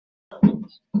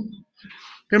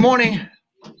Good morning.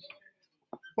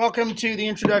 Welcome to the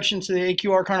introduction to the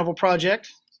AQR Carnival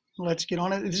Project. Let's get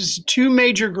on it. This is 2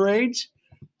 major grades,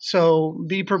 so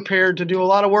be prepared to do a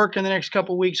lot of work in the next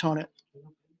couple weeks on it.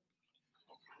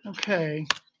 Okay.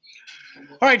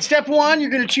 All right, step 1, you're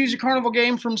going to choose a carnival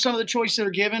game from some of the choices that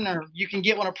are given, or you can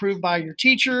get one approved by your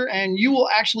teacher, and you will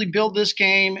actually build this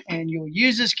game, and you'll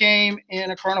use this game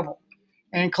in a carnival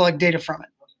and collect data from it.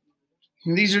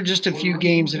 And these are just a few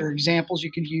games that are examples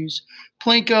you could use.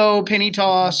 Plinko, penny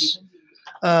toss,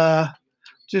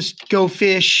 just go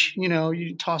fish,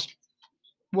 you toss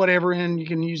whatever in. You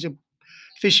can use a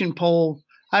fishing pole.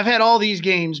 I've had all these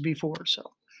games before.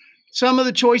 So some of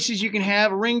the choices you can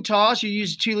have: a ring toss, you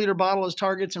use a 2-liter bottle as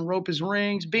targets and rope as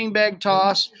rings. Beanbag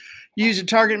toss, use a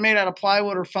target made out of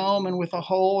plywood or foam and with a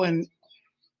hole in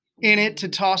it to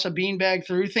toss a beanbag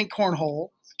through. Think cornhole.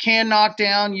 Can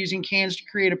knockdown, using cans to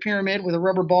create a pyramid with a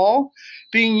rubber ball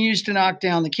being used to knock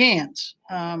down the cans.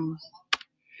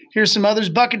 Here's some others.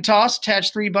 Bucket toss,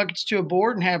 attach 3 buckets to a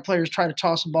board and have players try to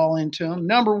toss a ball into them.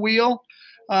 Number wheel,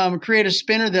 create a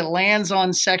spinner that lands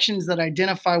on sections that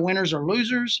identify winners or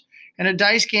losers. And a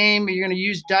dice game, you're going to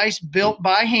use dice built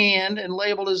by hand and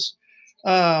labeled as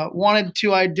wanted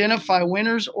to identify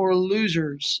winners or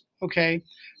losers. Okay,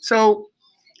 so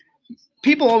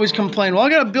people always complain, well,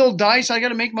 I got to build dice. I got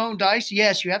to make my own dice.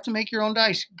 Yes, you have to make your own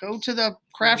dice. Go to the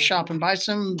craft shop and buy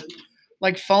some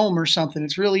like foam or something.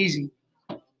 It's real easy.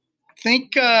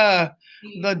 Think the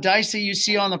dice that you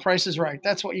see on The Price is Right.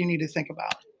 That's what you need to think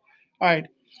about. All right.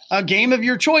 A game of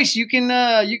your choice. You can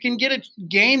get a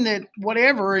game that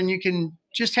whatever, and you can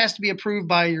just has to be approved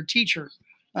by your teacher,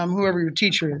 whoever your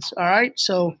teacher is. All right.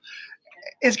 So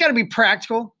it's got to be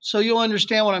practical. So you'll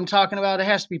understand what I'm talking about. It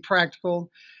has to be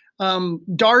practical.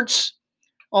 Darts,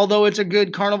 although it's a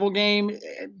good carnival game,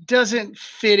 it doesn't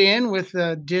fit in with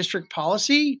the district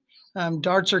policy.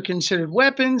 Darts are considered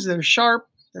weapons. They're sharp.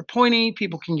 They're pointy.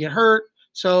 People can get hurt.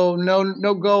 So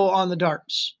no go on the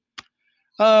darts.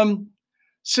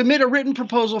 Submit a written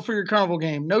proposal for your carnival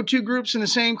game. No 2 groups in the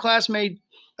same class may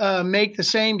make the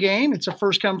same game. It's a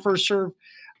first come, first serve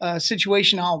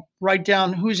situation. I'll write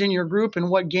down who's in your group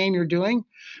and what game you're doing.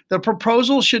 The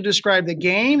proposal should describe the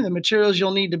game, the materials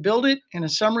you'll need to build it, and a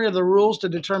summary of the rules to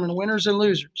determine winners and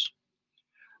losers.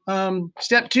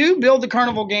 Step 2, build the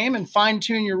carnival game and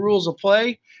fine-tune your rules of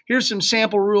play. Here's some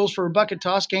sample rules for a bucket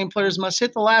toss. Game players must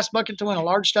hit the last bucket to win a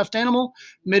large stuffed animal,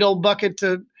 middle bucket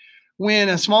to win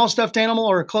a small stuffed animal,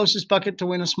 or a closest bucket to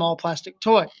win a small plastic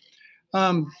toy.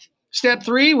 Step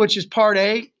 3, which is part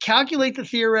A, calculate the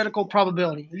theoretical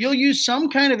probability. You'll use some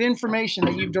kind of information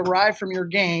that you've derived from your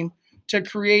game to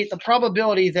create the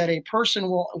probability that a person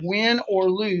will win or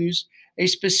lose a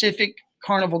specific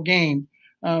carnival game.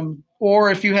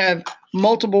 Or if you have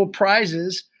multiple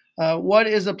prizes, what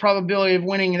is the probability of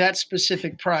winning that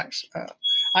specific prize?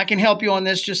 I can help you on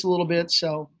this just a little bit,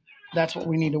 so that's what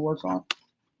we need to work on.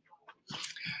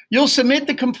 You'll submit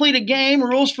the completed game,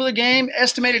 rules for the game,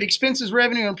 estimated expenses,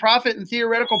 revenue, and profit, and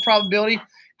theoretical probability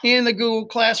in the Google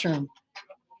Classroom.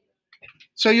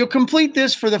 So you'll complete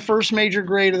this for the first major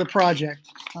grade of the project.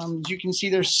 As you can see,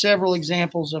 there's several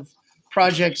examples of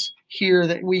projects here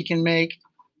that we can make.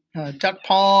 Duck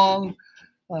pong,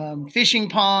 fishing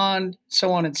pond,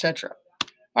 so on, etc.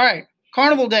 All right,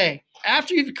 Carnival Day.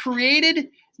 After you've created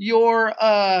your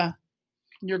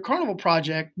carnival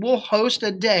project, we'll host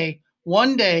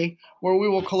one day where we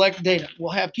will collect data.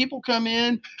 We'll have people come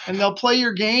in and they'll play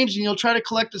your games, and you'll try to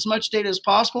collect as much data as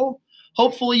possible.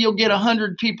 Hopefully you'll get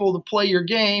 100 people to play your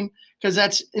game, because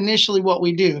that's initially what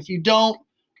we do. If you don't,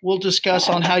 we'll discuss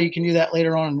on how you can do that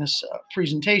later on in this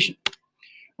presentation.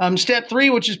 Step 3,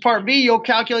 which is part B, you'll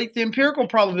calculate the empirical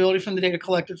probability from the data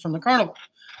collected from the carnival.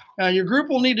 Your group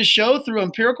will need to show through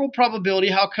empirical probability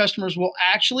how customers will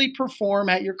actually perform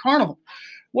at your carnival.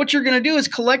 What you're going to do is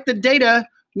collect the data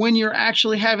when you're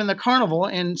actually having the carnival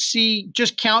and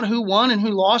just count who won and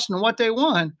who lost and what they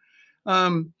won.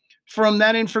 From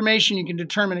that information, you can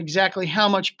determine exactly how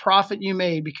much profit you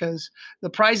made, because the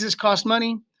prizes cost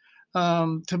money.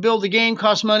 To build the game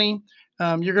costs money.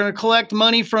 You're going to collect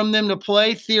money from them to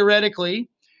play, theoretically,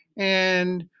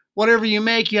 and whatever you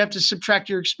make, you have to subtract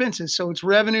your expenses. So it's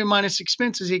revenue minus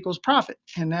expenses equals profit,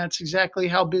 and that's exactly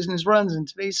how business runs in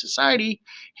today's society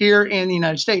here in the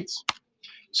United States.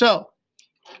 So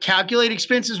calculate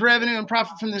expenses, revenue, and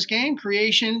profit from this game,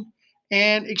 creation,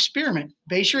 and experiment.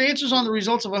 Base your answers on the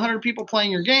results of 100 people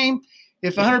playing your game.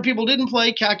 If 100 people didn't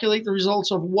play, calculate the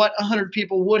results of what 100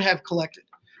 people would have collected.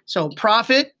 So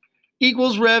profit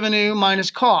equals revenue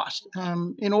minus cost.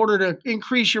 In order to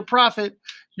increase your profit,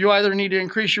 you either need to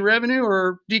increase your revenue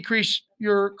or decrease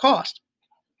your cost.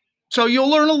 So you'll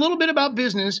learn a little bit about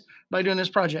business by doing this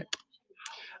project.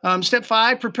 Step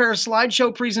 5, prepare a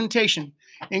slideshow presentation.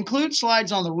 Include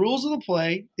slides on the rules of the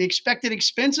play, the expected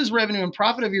expenses, revenue, and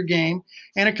profit of your game,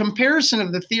 and a comparison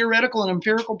of the theoretical and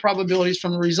empirical probabilities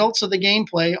from the results of the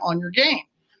gameplay on your game.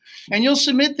 And you'll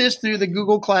submit this through the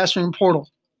Google Classroom portal.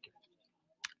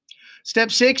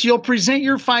 Step 6, you'll present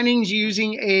your findings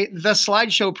using the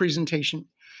slideshow presentation.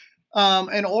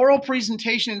 An oral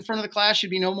presentation in front of the class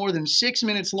should be no more than 6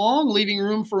 minutes long, leaving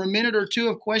room for a minute or two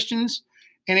of questions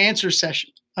and answer session.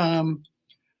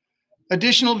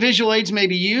 Additional visual aids may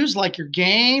be used, like your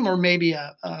game or maybe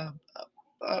a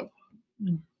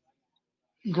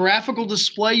graphical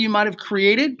display you might have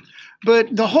created.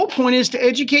 But the whole point is to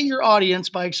educate your audience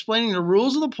by explaining the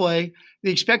rules of the play,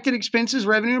 the expected expenses,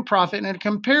 revenue, and profit, and a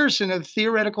comparison of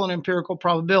theoretical and empirical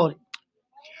probability.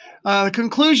 The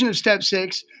conclusion of step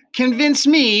 6, convince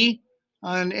me,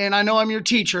 and I know I'm your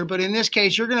teacher, but in this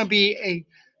case, you're going to be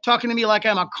talking to me like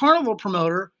I'm a carnival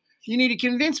promoter. You need to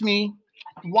convince me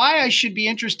why I should be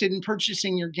interested in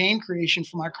purchasing your game creation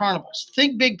for my carnivals.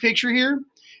 Think big picture here.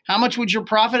 How much would your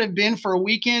profit have been for a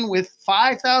weekend with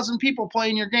 5,000 people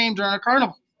playing your game during a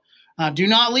carnival? Do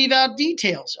not leave out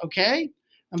details, okay?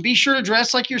 And be sure to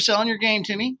dress like you're selling your game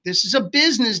to me. This is a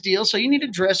business deal, so you need to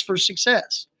dress for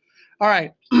success. All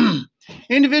right.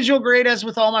 Individual grade, as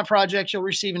with all my projects, you'll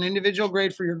receive an individual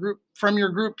grade for your group from your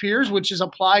group peers, which is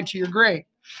applied to your grade.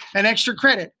 An extra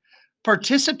credit.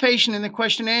 Participation in the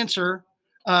question and answer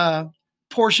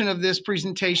portion of this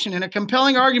presentation and a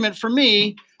compelling argument for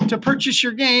me to purchase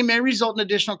your game may result in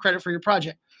additional credit for your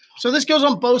project. So this goes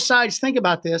on both sides. Think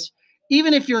about this.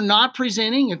 Even if you're not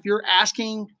presenting, if you're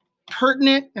asking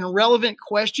pertinent and relevant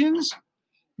questions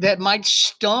that might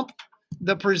stump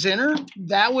the presenter,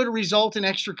 that would result in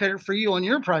extra credit for you on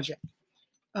your project.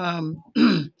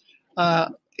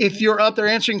 If you're up there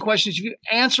answering questions, if you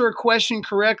answer a question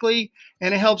correctly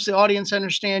and it helps the audience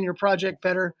understand your project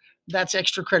better, that's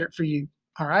extra credit for you.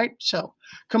 All right. So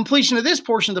completion of this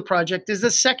portion of the project is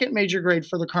the second major grade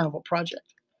for the Carnival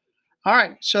Project. All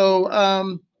right.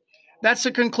 So that's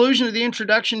the conclusion of the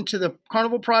introduction to the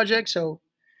Carnival Project. So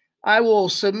I will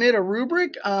submit a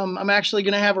rubric. I'm actually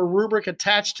going to have a rubric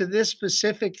attached to this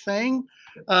specific thing,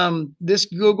 this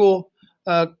Google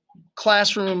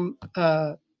Classroom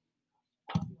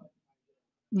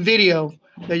video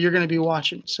that you're going to be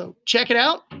watching. So check it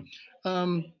out.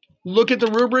 Look at the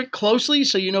rubric closely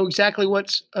so you know exactly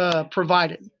what's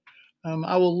provided.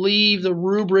 I will leave the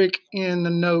rubric in the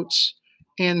notes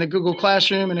in the Google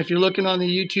Classroom. And if you're looking on the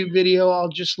YouTube video, I'll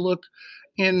just look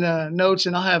in the notes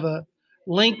and I'll have a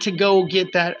link to go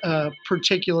get that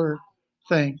particular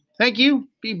thing. Thank you.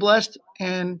 Be blessed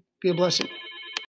and be a blessing.